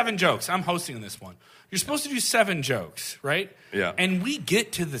upload it. 7 jokes. I'm hosting this one. You're supposed to do 7 jokes, right? Yeah. And we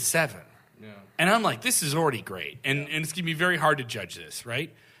get to the 7. Yeah. And I'm like, this is already great. And it's going to be very hard to judge this,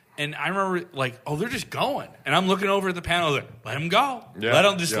 right? And I remember, like, they're just going. And I'm looking over at the panel, like, let them go. Yeah.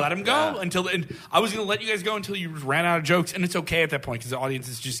 Let them go. And I was going to let you guys go until you ran out of jokes. And it's okay at that point because the audience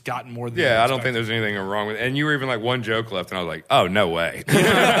has just gotten more than I don't think there's anything wrong with it. And you were even like one joke left, and I was like, oh, no way. No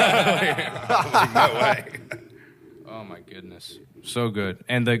way. Oh, my goodness. So good.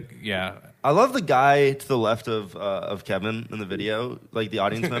 And I love the guy to the left of Kevin in the video, like the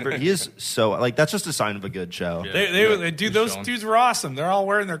audience member. He is so like that's just a sign of a good show. Yeah. Those dudes were awesome. They're all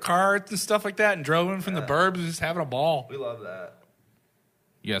wearing their cards and stuff like that, and drove in from the burbs and just having a ball. We love that.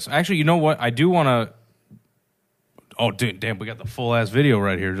 Yes, actually, you know what? I do want to. Oh, dude, damn! We got the full ass video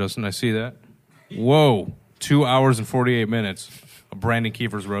right here, Justin. I see that. Whoa, 2 hours and 48 minutes. Brandon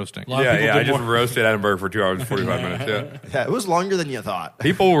Kieffer's roasting. I just roasted Edinburgh for 2 hours and 45 minutes. Yeah, it was longer than you thought.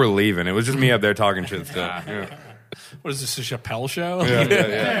 People were leaving. It was just me up there talking shit stuff. Yeah. What is this, a Chappelle show? Yeah.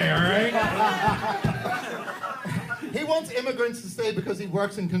 Hey, all right? He wants immigrants to stay because he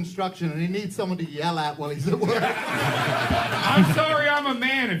works in construction and he needs someone to yell at while he's at work. I'm sorry, I'm a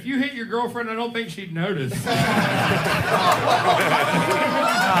man. If you hit your girlfriend, I don't think she'd notice.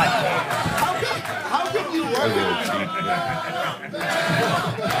 How can you work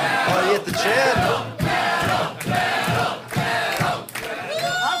Oh, you hit the chin.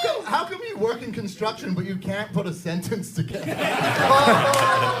 How come you work in construction but you can't put a sentence together?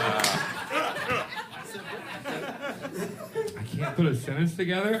 I can't put a sentence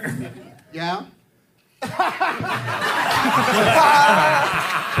together. Yeah?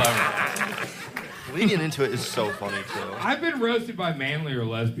 Leading into it is so funny too. I've been roasted by manly or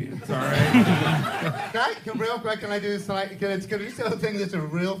lesbians, all right? Real quick, can I do this tonight? Can I do the thing that's a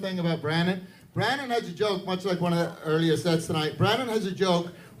real thing about Brandon? Brandon has a joke, much like one of the earlier sets tonight. Brandon has a joke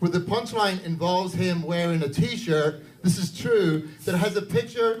where the punchline involves him wearing a t-shirt, this is true, that has a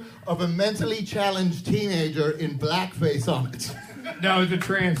picture of a mentally challenged teenager in blackface on it. No, it's a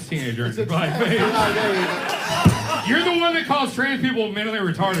trans teenager in blackface. Oh, there you go. You're the one that calls trans people mentally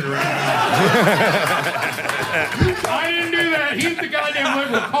retarded right now. I didn't do that. He's the goddamn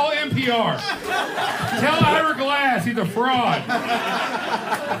liberal. Call NPR. Tell Ira Glass he's a fraud.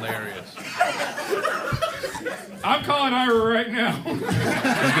 Hilarious. I'm calling Ira right now. He's gonna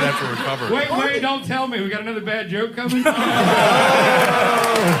have to recover. Wait, don't tell me. We got another bad joke coming. All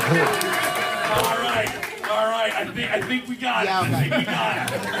right. I think we got it. Yeah, okay.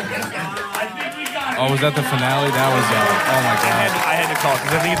 I think we got it. Oh, was that the finale? That was, oh my God. I had to call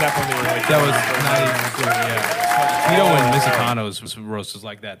because I think at that point they were like, That was not even good, yeah. You know when Misicano's roast is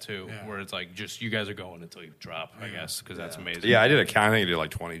like that too, where it's like just you guys are going until you drop, I guess, because that's amazing. Yeah, I did a count. I think I did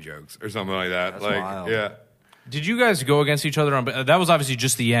like 20 jokes or something like that. That's like, wild. yeah. Did you guys go against each other on? That was obviously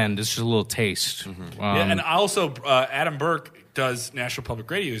just the end. It's just a little taste. and also Adam Burke does National Public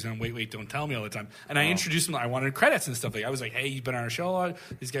Radio. He's on Wait, Wait, Don't Tell Me all the time. And I introduced him. I wanted credits and stuff. I was like, hey, you've been on our show a lot.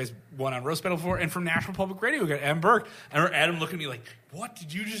 These guys won on Roast Battle before. And from National Public Radio, we got Adam Burke. And I remember Adam looking at me like, what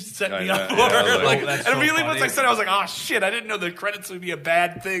did you just set me up for? like, and immediately once I said it, I was like, oh, shit, I didn't know the credits would be a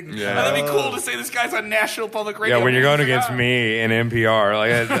bad thing. Yeah. And that'd be cool to say this guy's on National Public Radio. Yeah, when you're going against me and NPR,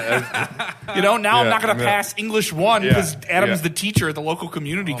 now I'm not going to pass English 1 because Adam's Yeah. the teacher at the local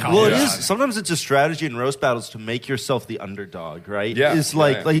community college. Well, it is. Sometimes it's a strategy in roast battles to make yourself the underdog, right? Yeah. It's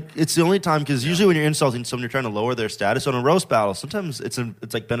like it's the only time because usually when you're insulting someone, you're trying to lower their status. On a roast battle, sometimes it's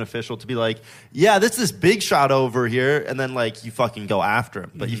like beneficial to be like, yeah, this big shot over here, and then like you fucking go after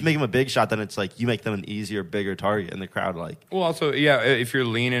him. But if you make him a big shot, then it's like you make them an easier, bigger target in the crowd. Like, well, also, yeah, if you're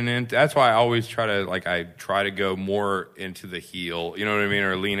leaning in, that's why I always try to go more into the heel, you know what I mean,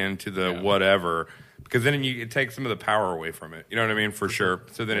 or lean into the whatever. Because then it takes some of the power away from it. You know what I mean? For sure.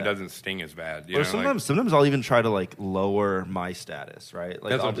 So then it doesn't sting as bad. You or know, sometimes I'll even try to like lower my status, right? Like,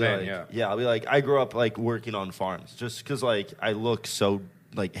 That's I'll what I'm be saying, like, yeah. I'll be like, I grew up like working on farms just because like I look so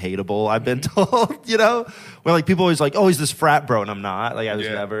like hateable. I've been told, you know, where like people always like, oh, he's this frat bro, and I'm not. Like I was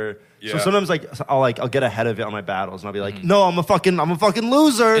never. Yeah. So sometimes like I'll get ahead of it on my battles, and I'll be like, no, I'm a fucking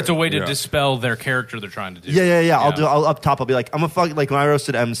loser. it's a way to dispel their character they're trying to do. Yeah. I'll up top. I'll be like, I'm a fucking like when I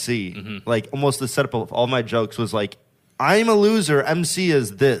roasted MC, like almost the setup of all my jokes was like, I'm a loser. MC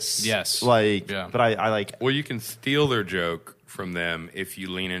is this. Yes. Like, Yeah. but I like. well, you can steal their joke from them if you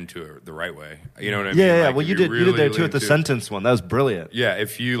lean into it the right way. You know what I mean? Yeah. Like, Well, if you did really there too lean at the into it. sentence one. That was brilliant. Yeah,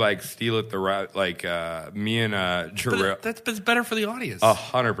 if you like steal it the right, like me and Jarrell. That's better for the audience.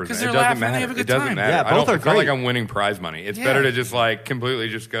 100%. Because It they're doesn't laughing, matter. they have a good It doesn't time. matter. Yeah, both are It's not like great. I'm winning prize money. It's Yeah. better to just like completely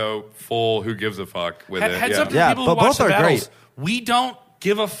just go full. Who gives a fuck with it? Heads yeah. up to Yeah, people but who watch both the are battles. great. We don't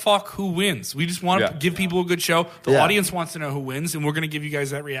give a fuck who wins. We just want to Yeah. give people a good show. The Yeah. audience wants to know who wins, and we're going to give you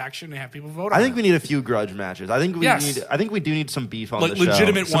guys that reaction and have people vote on I think it. we need a few grudge matches. I think Yes. we do need some beef on Like the show.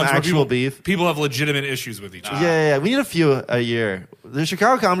 legitimate Some ones where actual people, beef. people have legitimate issues with each other. Yeah. We need a few a year. The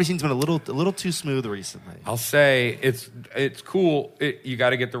Chicago comedy scene's been a little too smooth recently. I'll say it's cool. You got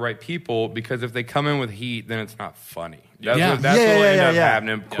to get the right people because if they come in with heat, then it's not funny. That's Yeah. what, that's Yeah, what will yeah, end yeah, up yeah.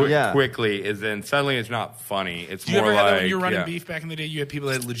 happening Yeah. quickly. Is then suddenly it's not funny. It's Do you more ever have that like when you were running yeah. beef back in the day? You had people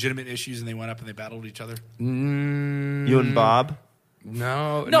that had legitimate issues and they went up and they battled each other? You and Bob.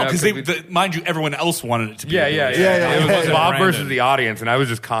 No, No, because we- mind you, everyone else wanted it to be. Yeah. It was yeah. Bob Brandon. versus the audience, and I was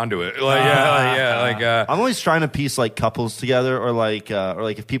just conduit. I'm always trying to piece like couples together, or like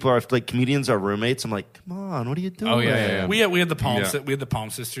if people are like comedians are roommates. I'm like, come on, what are you doing? Oh, yeah. We had the Palm Yeah. we had the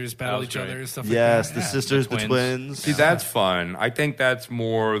Palm sisters battle was each other great. and stuff Yes, like the that. sisters, the twins. twins. See, that's fun. I think that's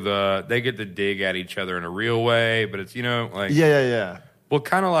more they get to dig at each other in a real way, but it's like Yeah. well,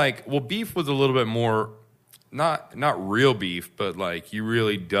 kind of like beef was a little bit more not real beef, but like you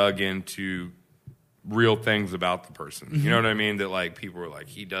really dug into real things about the person. You know what I mean? That like people were like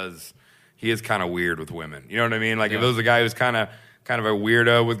he is kind of weird with women. You know what I mean? Like if it was a guy who's kind of a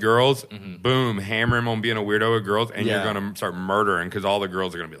weirdo with girls, boom, hammer him on being a weirdo with girls, and Yeah. you're gonna start murdering because all the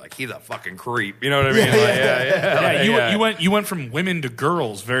girls are gonna be like, he's a fucking creep. You know what I mean? Yeah, you went from women to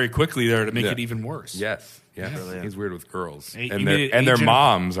girls very quickly there to make Yeah. it even worse. Yes. Brilliant. He's weird with girls, Hey, and you made it their agent-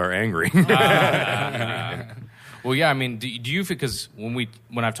 moms are angry. Well, yeah, I mean, do you because when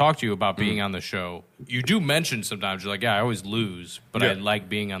I've talked to you about being on the show, you do mention sometimes you're like, yeah, I always lose, but I Yeah. like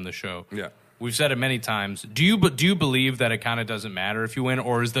being on the show. Yeah. We've said it many times. Do you believe that it kind of doesn't matter if you win,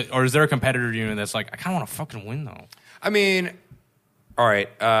 or is there a competitor unit that's like, I kind of want to fucking win though? I mean, all right.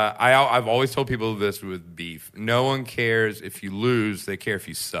 I've always told people this with beef. No one cares if you lose; they care if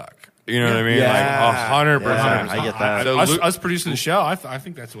you suck. You know what I mean? Yeah. Like 100%. Yeah, I get that. So Us producing the show, I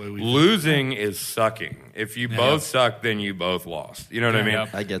think that's the way we losing is sucking. If you both suck, then you both lost. You know what I mean? Yep.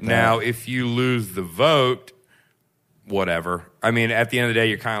 I get that. Now, if you lose the vote, whatever. I mean, at the end of the day,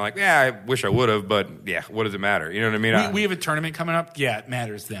 you're kind of like, yeah, I wish I would have, but yeah, what does it matter? You know what I mean? We have a tournament coming up. Yeah, it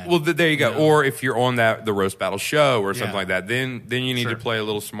matters then. Well, there you go. Or if you're on the roast battle show or something Yeah. like that, then you need to play a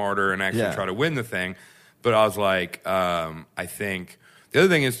little smarter and actually Yeah. try to win the thing. But I was like, I think the other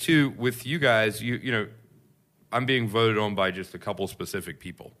thing is too with you guys, you know, I'm being voted on by just a couple specific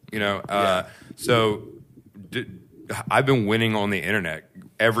people. You know, so I've been winning on the internet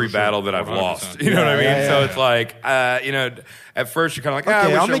every battle that I've 100%. lost. You know what I mean? Yeah, So yeah. it's like, you know, at first you're kind of like, I Okay,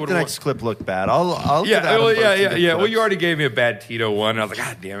 wish I'll I make would've the next clip look bad. I'll give Adam Burke some good Well, clips. you already gave me a bad Tito one. And I was like,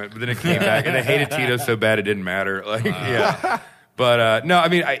 God damn it! But then it came back, and I hated Tito so bad it didn't matter. Like, yeah. But no, I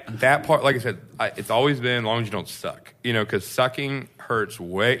mean that part. Like I said, it's always been as long as you don't suck. You know, because sucking hurts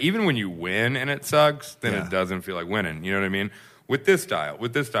way. Even when you win and it sucks, then Yeah. it doesn't feel like winning. You know what I mean? With this style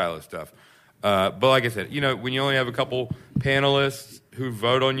of stuff. But like I said, you know, when you only have a couple panelists who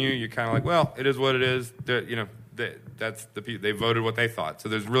vote on you, you're kind of like, well, it is what it is. You know, that's the people. They voted what they thought, so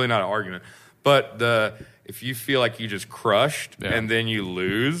there's really not an argument. But if you feel like you just crushed and then you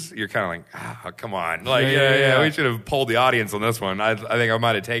lose, you're kind of like, come on, like, yeah, we should have polled the audience on this one. I think I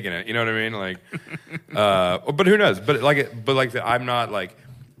might have taken it. You know what I mean? Like, but who knows? But like, I'm not like.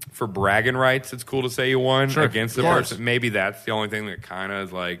 For bragging rights, it's cool to say you won against the person. Maybe that's the only thing that kind of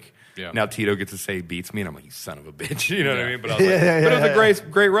is like. Yeah. Now Tito gets to say he beats me, and I'm like, you son of a bitch. You know what I mean? But I was like, but it was a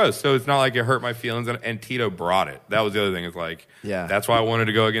great roast. So it's not like it hurt my feelings. And Tito brought it. That was the other thing. It's like, that's why I wanted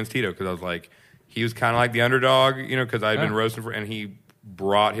to go against Tito, because I was like, he was kind of like the underdog, you know, because I'd been roasting and he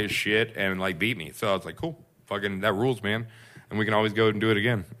brought his shit and like beat me. So I was like, cool, fucking that rules, man. And we can always go and do it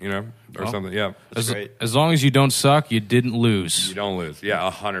again, you know, or something. Yeah, As long as you don't suck, you didn't lose. You don't lose.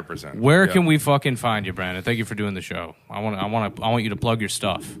 Yeah, 100%. Where can we fucking find you, Brandon? Thank you for doing the show. I want you to plug your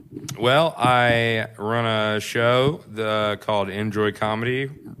stuff. Well, I run a show called Enjoy Comedy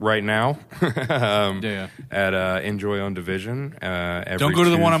right now at Enjoy on Division. Every Don't go to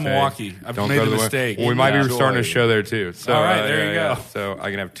the one in Tuesday. Milwaukee. I've Don't made go the to one- mistake. Well, we might be Enjoy. starting a show there too. So, All right, there you go. So I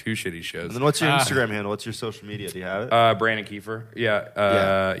can have two shitty shows. And then what's your Instagram handle? What's your social media? Do you have it? Brandon Kieffer.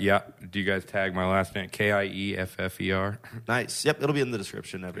 Yeah. Do you guys tag my last name? Kieffer. Nice. Yep, it'll be in the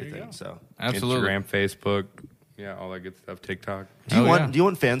description and everything. So, Absolutely. Instagram, Facebook. Yeah, all that good stuff. TikTok. do you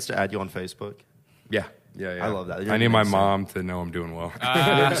want fans to add you on Facebook? Yeah. I love that. You're I need my insane. mom to know I'm doing well.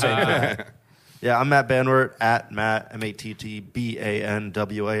 Yeah, I'm Matt Banwart at Matt MattBanwart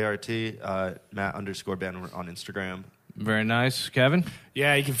Matt_Banwart on Instagram. Very nice, Kevin.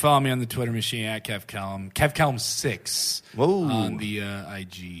 Yeah, you can follow me on the Twitter machine at KevCallum. KevCallum6 Whoa. on the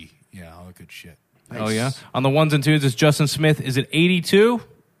IG. Yeah, all that good shit. Oh yeah. On the ones and twos, it's Justin Smith. Is it 82?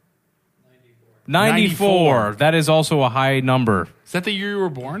 94. That is also a high number. Is that the year you were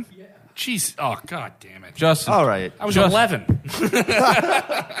born? Yeah. Jeez. Oh, God damn it. Justin. All right. I was 11.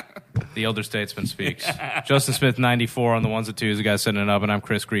 The elder statesman speaks. Justin Smith, 94 on the ones and twos. The guy's setting it up, and I'm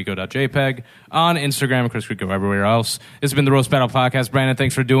ChrisGreco.jpg on Instagram, Chris Greco everywhere else. This has been the Roast Battle Podcast. Brandon,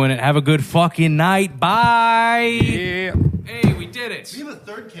 thanks for doing it. Have a good fucking night. Bye. Yeah. Hey, we did it. You have a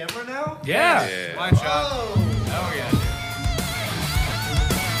third camera now? Yeah. My shot. Oh, yeah.